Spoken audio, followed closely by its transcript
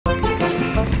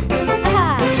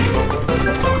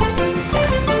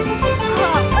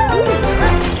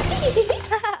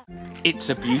It's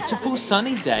a beautiful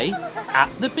sunny day at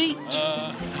the beach.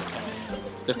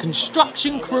 The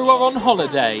construction crew are on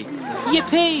holiday.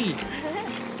 Yippee!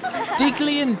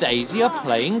 Digley and Dazey are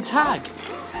playing tag.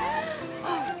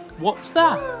 What's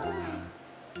that?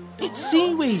 It's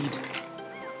seaweed.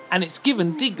 And it's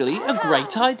given Digley a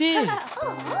great idea.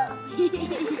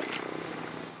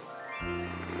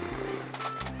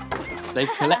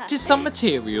 They've collected some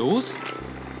materials.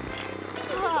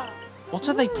 What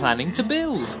are they planning to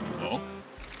build?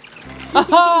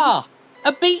 Aha!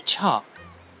 A beach hut.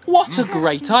 What a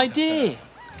great idea.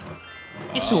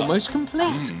 It's almost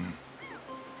complete.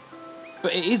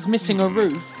 But it is missing a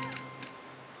roof.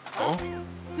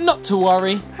 Not to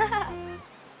worry.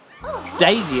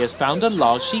 Dazey has found a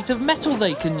large sheet of metal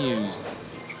they can use.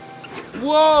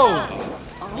 Whoa!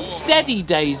 Steady,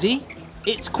 Dazey.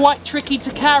 It's quite tricky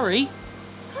to carry.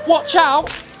 Watch out!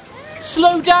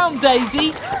 Slow down,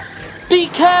 Dazey. Be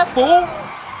careful!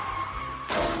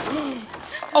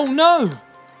 Oh no!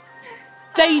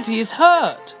 Dazey is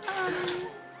hurt.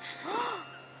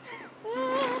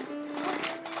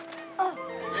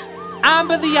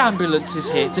 Amber the ambulance is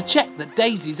here to check that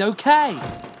Dazey's okay.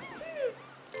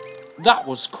 That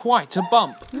was quite a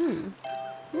bump.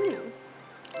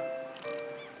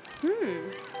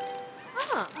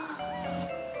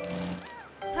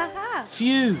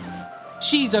 Phew,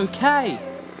 she's okay.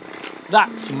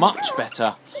 That's much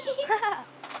better.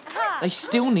 They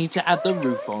still need to add the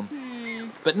roof on.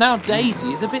 But now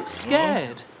Dazey is a bit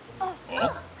scared.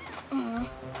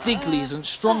 Digley isn't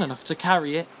strong enough to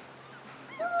carry it.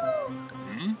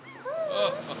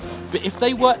 But if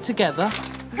they work together,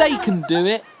 they can do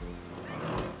it.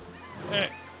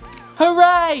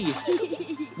 Hooray!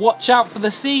 Watch out for the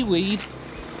seaweed.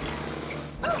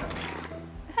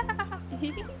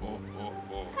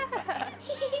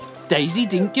 Dazey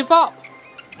didn't give up.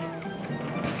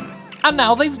 And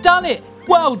now they've done it.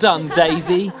 Well done,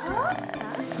 Dazey.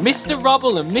 Mr.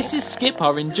 Rubble and Mrs. Skip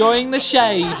are enjoying the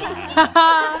shade. Ha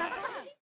ha!